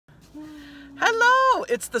Hello,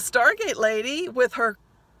 it's the Stargate lady with her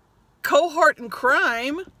cohort in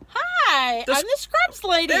crime. Hi, I'm the Scrubs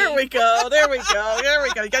lady. There we go, there we go, there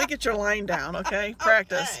we go. You got to get your line down, okay?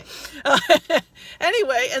 Practice. Okay.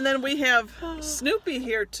 Anyway, and then we have Snoopy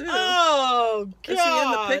here too. Oh, God. Is he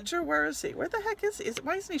in the picture? Where is he? Where the heck is he?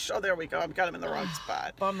 Why isn't he? Oh, there we go. I've got him in the wrong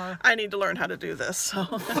spot. Bummer. I need to learn how to do this. So.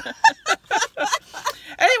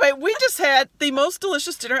 Anyway, we just had the most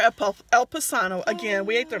delicious dinner at El Pisano. Again,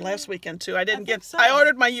 we ate there last weekend too. I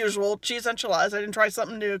ordered my usual cheese enchiladas. I didn't try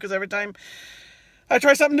something new because every time I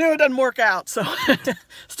try something new, it doesn't work out. So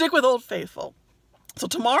stick with Old Faithful. So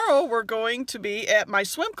tomorrow we're going to be at my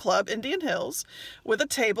swim club, Indian Hills, with a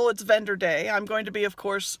table. It's vendor day. I'm going to be, of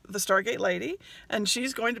course, the Stargate lady, and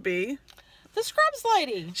she's going to be the Scrubs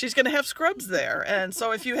lady. She's going to have Scrubs there. And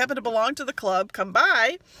so if you happen to belong to the club, come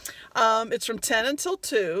by. It's from 10 until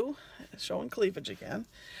 2. Showing cleavage again.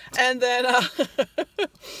 And then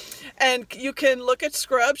and you can look at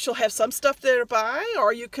Scrubs. She'll have some stuff there to buy,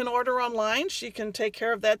 or you can order online. She can take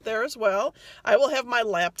care of that there as well. I will have my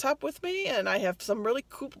laptop with me, and I have some really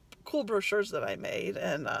cool brochures that I made,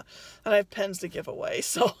 and I have pens to give away.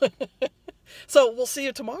 So so we'll see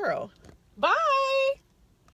you tomorrow. Bye.